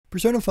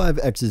Persona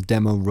 5X's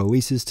demo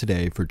releases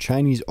today for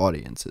Chinese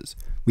audiences,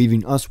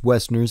 leaving us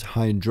Westerners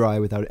high and dry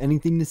without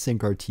anything to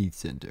sink our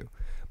teeth into.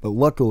 But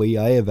luckily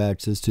I have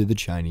access to the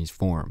Chinese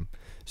forum.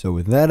 So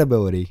with that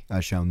ability, I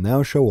shall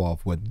now show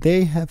off what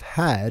they have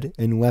had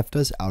and left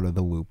us out of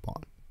the loop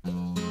on.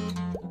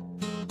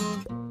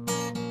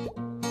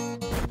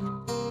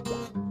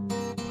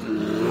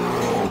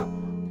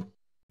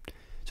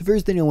 So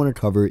first thing I want to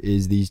cover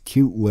is these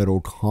cute little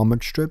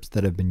comic strips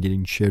that have been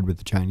getting shared with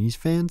the Chinese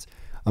fans.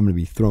 I'm going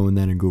to be throwing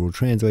that in Google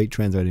Translate,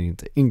 translating it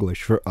to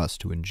English for us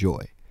to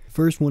enjoy.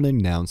 First one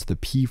announced the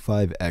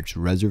P5X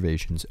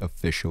reservations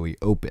officially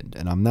opened,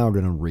 and I'm now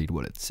going to read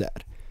what it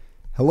said.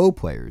 Hello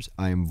players,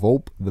 I am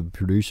Volp, the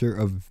producer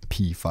of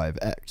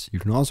P5X. You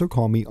can also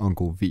call me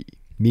Uncle V,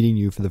 meeting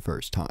you for the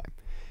first time.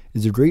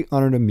 It's a great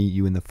honor to meet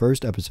you in the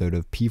first episode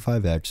of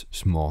P5X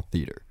Small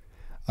Theater.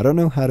 I don't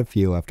know how to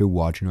feel after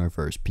watching our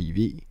first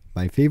PV.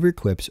 My favorite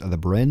clips are the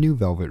brand new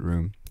Velvet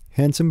Room,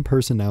 Handsome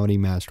Personality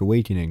Mask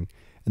Awakening,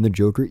 and the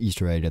Joker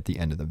Easter egg at the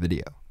end of the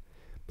video.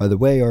 By the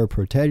way, our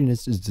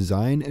protagonist is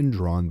designed and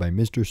drawn by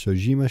Mr.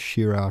 Sojima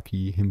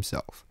Shiraki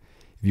himself.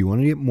 If you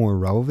want to get more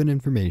relevant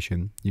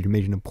information, you can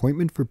make an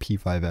appointment for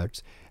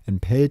P5X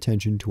and pay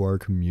attention to our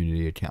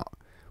community account.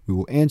 We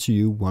will answer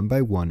you one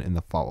by one in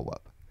the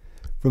follow-up.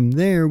 From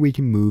there, we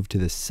can move to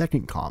the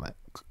second comic,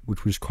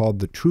 which was called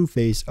The True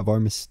Face of Our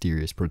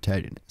Mysterious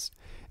Protagonist.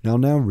 And I'll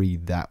now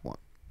read that one.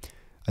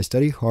 I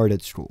study hard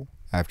at school.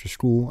 After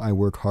school, I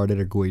work hard at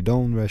a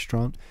Guidon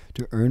restaurant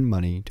to earn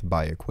money to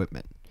buy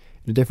equipment.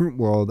 In a different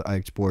world, I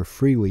explore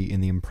freely in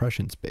the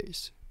impression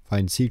space.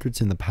 Find secrets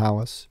in the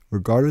palace.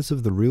 Regardless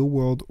of the real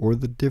world or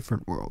the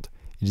different world,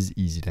 it is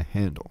easy to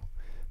handle.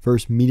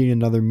 First meeting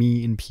another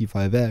me in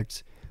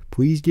P5X,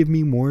 please give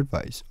me more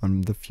advice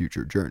on the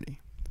future journey.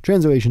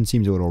 Translation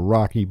seems a little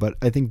rocky, but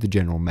I think the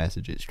general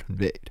message is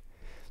conveyed.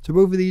 So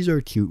both of these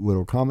are cute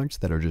little comics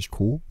that are just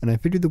cool, and I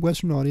figured the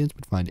Western audience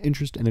would find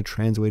interest in a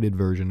translated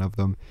version of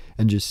them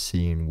and just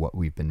seeing what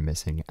we've been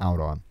missing out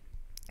on.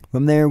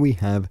 From there we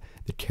have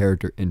the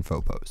character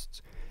info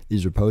posts.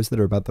 These are posts that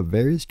are about the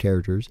various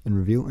characters and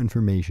reveal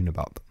information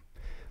about them.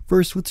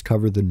 First, let's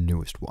cover the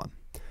newest one.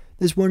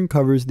 This one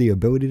covers the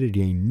ability to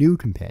gain new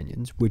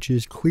companions, which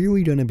is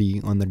clearly going to be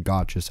on the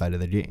gacha side of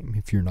the game.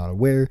 If you're not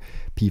aware,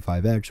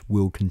 P5X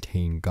will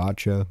contain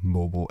gacha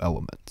mobile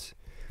elements.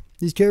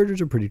 These characters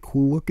are pretty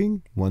cool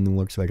looking. One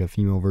looks like a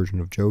female version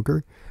of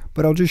Joker,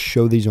 but I'll just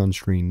show these on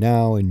screen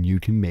now and you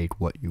can make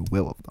what you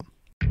will of them.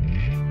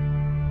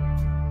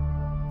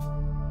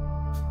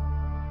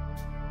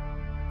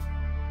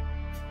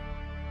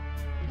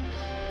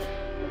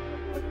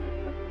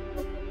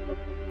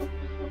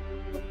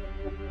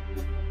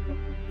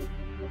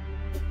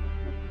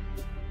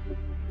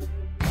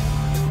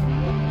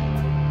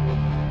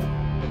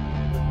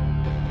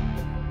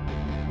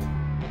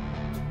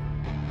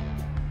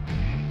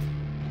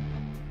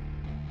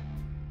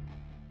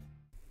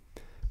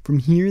 From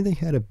here, they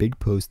had a big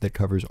post that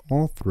covers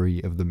all three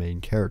of the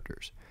main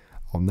characters.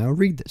 I'll now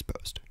read this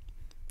post.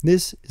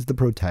 This is the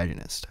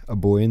protagonist, a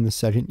boy in the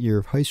second year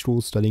of high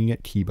school studying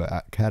at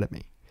Kiba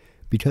Academy.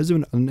 Because of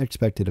an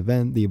unexpected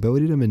event, the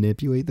ability to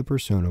manipulate the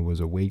persona was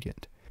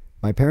awakened.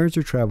 My parents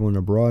are traveling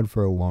abroad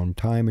for a long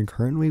time and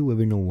currently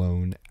living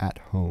alone at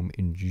home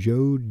in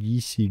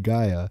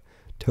Jō-Yishigaya,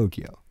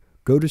 Tokyo.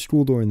 Go to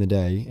school during the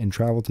day and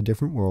travel to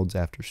different worlds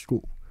after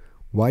school.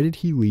 Why did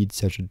he lead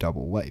such a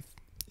double life?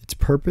 Its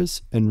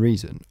purpose and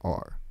reason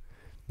are: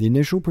 the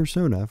initial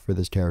persona for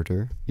this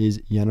character is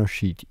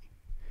Yanoshiki,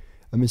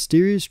 a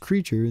mysterious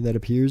creature that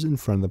appears in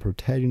front of the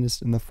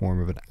protagonist in the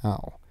form of an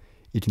owl.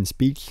 It can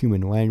speak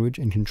human language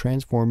and can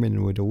transform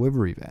into a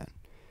delivery van.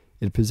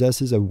 It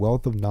possesses a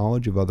wealth of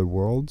knowledge of other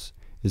worlds,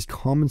 is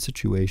calm in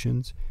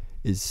situations,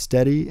 is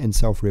steady and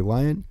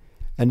self-reliant,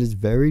 and is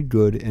very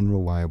good and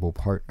reliable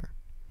partner.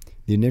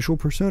 The initial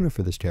persona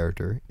for this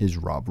character is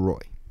Rob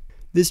Roy.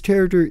 This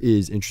character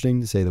is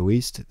interesting to say the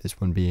least,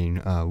 this one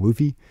being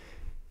Luffy.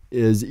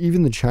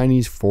 Even the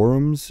Chinese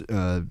forums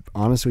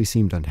honestly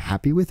seemed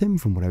unhappy with him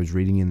from what I was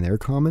reading in their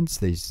comments.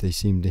 They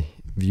seemed to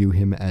view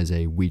him as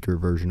a weaker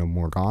version of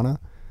Morgana,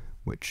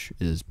 which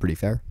is pretty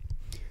fair.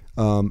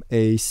 The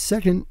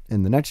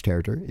next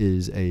character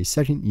is a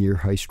second-year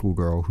high school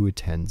girl who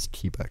attends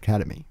Kiba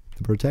Academy,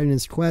 the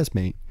protagonist's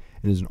classmate,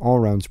 and is an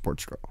all-around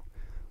sports girl.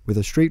 With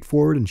a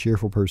straightforward and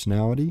cheerful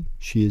personality,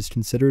 she is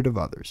considerate of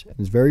others and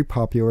is very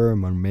popular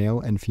among male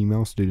and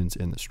female students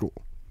in the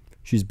school.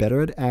 She's better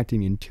at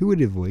acting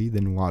intuitively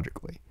than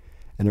logically,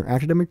 and her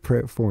academic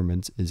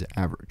performance is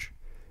average.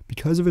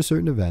 Because of a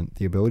certain event,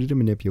 the ability to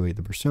manipulate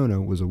the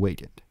persona was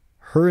awakened.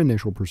 Her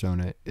initial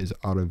persona is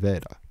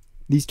Ayurveda.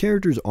 These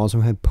characters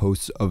also had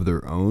posts of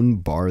their own,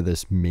 bar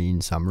this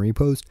main summary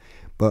post,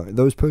 but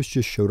those posts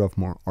just showed off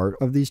more art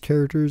of these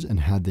characters and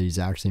had the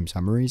exact same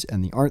summaries,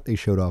 and the art they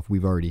showed off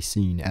we've already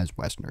seen as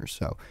Westerners,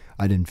 so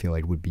I didn't feel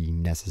like it would be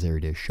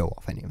necessary to show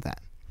off any of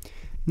that.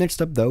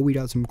 Next up though, we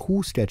got some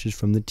cool sketches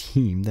from the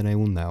team that I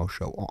will now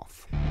show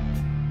off.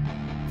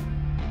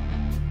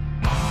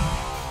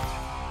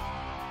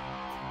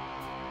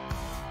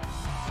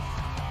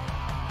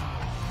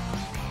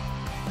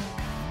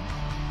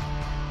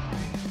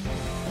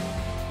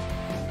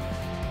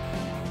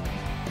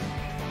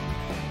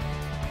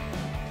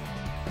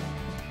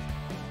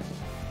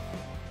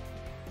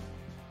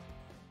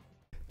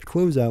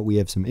 close out, we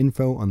have some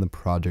info on the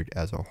project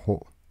as a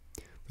whole.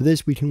 For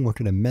this, we can look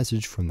at a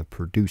message from the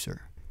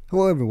producer.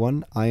 Hello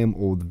everyone, I am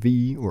Old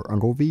V, or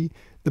Uncle V,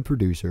 the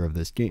producer of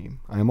this game.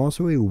 I am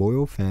also a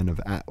loyal fan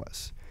of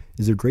Atlas.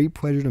 It is a great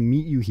pleasure to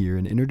meet you here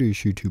and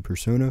introduce you to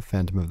Persona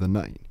Phantom of the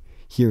Night,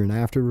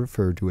 hereinafter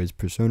referred to as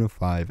Persona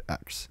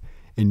 5X,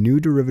 a new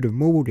derivative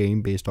mobile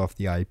game based off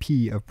the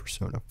IP of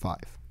Persona 5.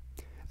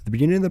 At the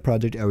beginning of the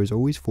project, I was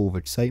always full of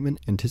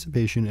excitement,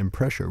 anticipation, and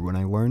pressure when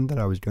I learned that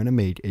I was going to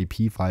make a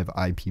P5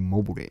 IP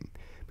mobile game,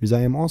 because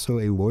I am also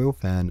a loyal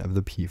fan of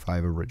the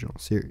P5 original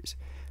series.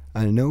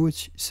 I know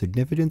its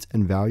significance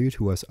and value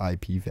to us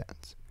IP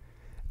fans.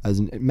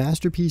 As a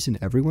masterpiece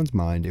in everyone's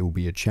mind, it will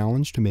be a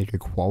challenge to make a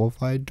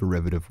qualified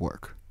derivative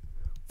work.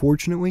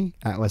 Fortunately,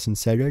 Atlas and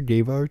Sega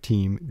gave our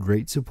team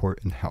great support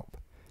and help.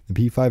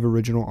 The P5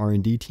 original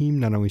R&D team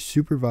not only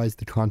supervised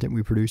the content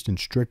we produced in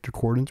strict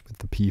accordance with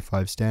the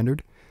P5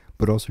 standard,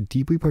 but also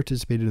deeply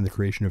participated in the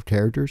creation of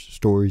characters,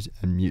 stories,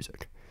 and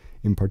music.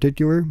 In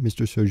particular,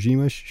 Mr.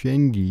 Sojima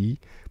Shengi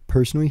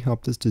personally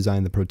helped us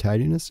design the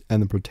protagonist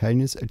and the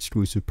protagonist's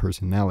exclusive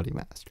personality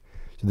mask,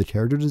 so the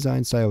character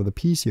design style of the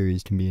P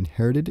series can be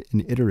inherited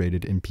and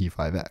iterated in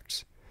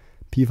P5X.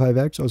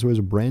 P5X also has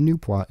a brand new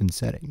plot and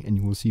setting, and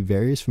you will see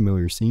various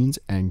familiar scenes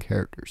and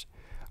characters.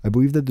 I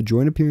believe that the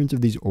joint appearance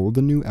of these old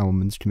and new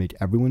elements can make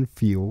everyone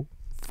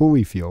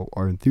fully feel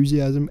our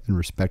enthusiasm and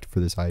respect for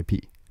this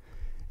IP.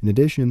 In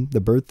addition,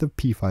 the birth of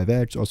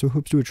P5X also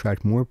hopes to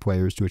attract more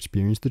players to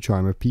experience the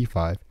charm of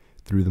P5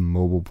 through the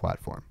mobile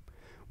platform.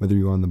 Whether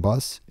you're on the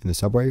bus, in the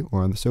subway,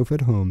 or on the sofa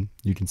at home,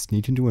 you can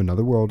sneak into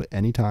another world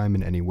anytime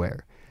and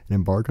anywhere, and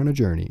embark on a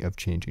journey of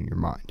changing your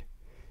mind.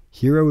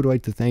 Here I would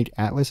like to thank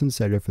Atlas and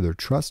Sega for their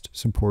trust,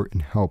 support,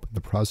 and help in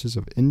the process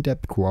of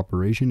in-depth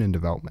cooperation and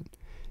development.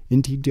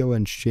 In-detail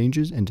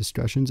exchanges and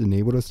discussions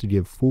enabled us to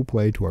give full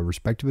play to our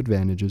respective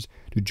advantages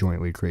to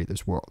jointly create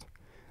this world.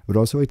 I would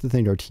also like to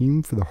thank our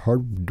team for the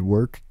hard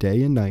work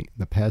day and night in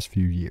the past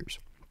few years.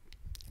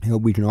 I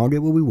hope we can all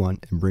get what we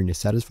want and bring a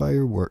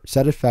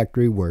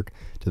satisfactory work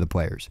to the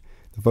players.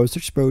 The first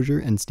exposure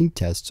and sneak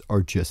tests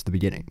are just the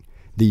beginning,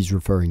 these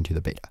referring to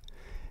the beta.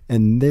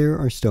 And there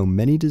are still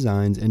many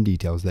designs and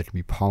details that can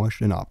be polished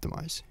and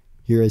optimized.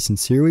 Here I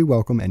sincerely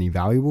welcome any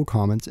valuable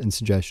comments and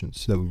suggestions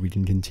so that we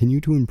can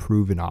continue to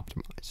improve and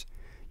optimize.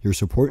 Your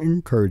support and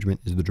encouragement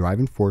is the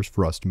driving force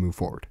for us to move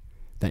forward.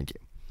 Thank you.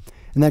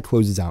 And that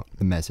closes out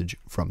the message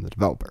from the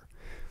developer.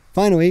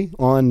 Finally,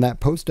 on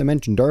that post I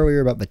mentioned earlier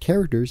about the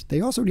characters,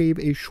 they also gave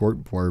a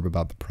short blurb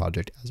about the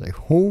project as a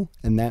whole,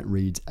 and that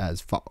reads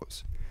as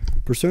follows.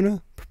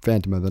 Persona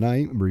Phantom of the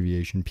Night,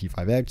 abbreviation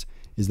P5X,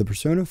 is the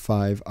Persona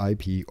 5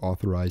 IP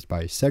authorized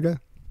by Sega,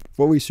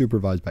 fully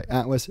supervised by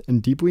Atlas,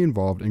 and deeply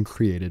involved and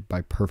created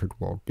by Perfect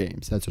World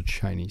Games. That's a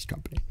Chinese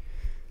company.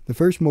 The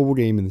first mobile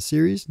game in the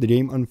series, the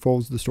game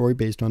unfolds the story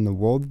based on the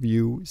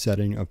worldview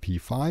setting of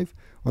P5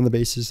 on the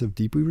basis of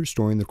deeply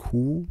restoring the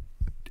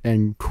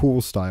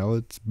cool style,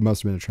 it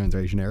must have been a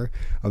translation error,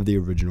 of the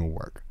original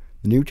work.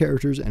 The new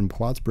characters and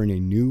plots bring a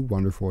new,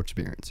 wonderful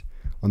experience.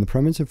 On the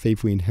premise of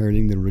faithfully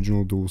inheriting the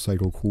original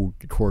dual-cycle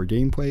core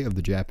gameplay of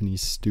the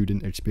Japanese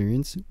student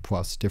experience,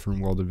 plus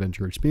different world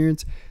adventure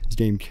experience, this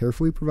game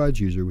carefully provides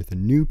user with a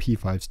new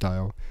P5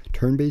 style,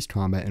 turn-based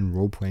combat, and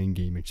role-playing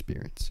game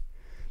experience.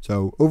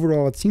 So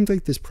overall, it seems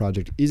like this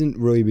project isn't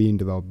really being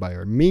developed by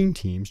our main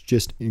teams,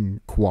 just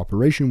in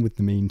cooperation with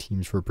the main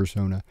teams for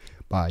Persona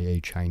by a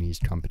Chinese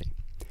company.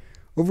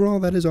 Overall,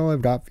 that is all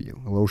I've got for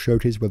you. A little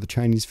showcase of what the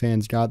Chinese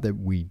fans got that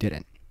we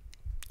didn't.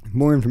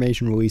 More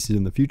information releases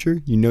in the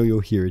future. You know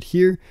you'll hear it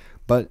here.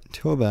 But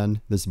till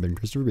then, this has been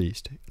Christopher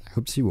Beast. I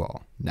hope to see you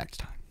all next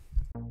time.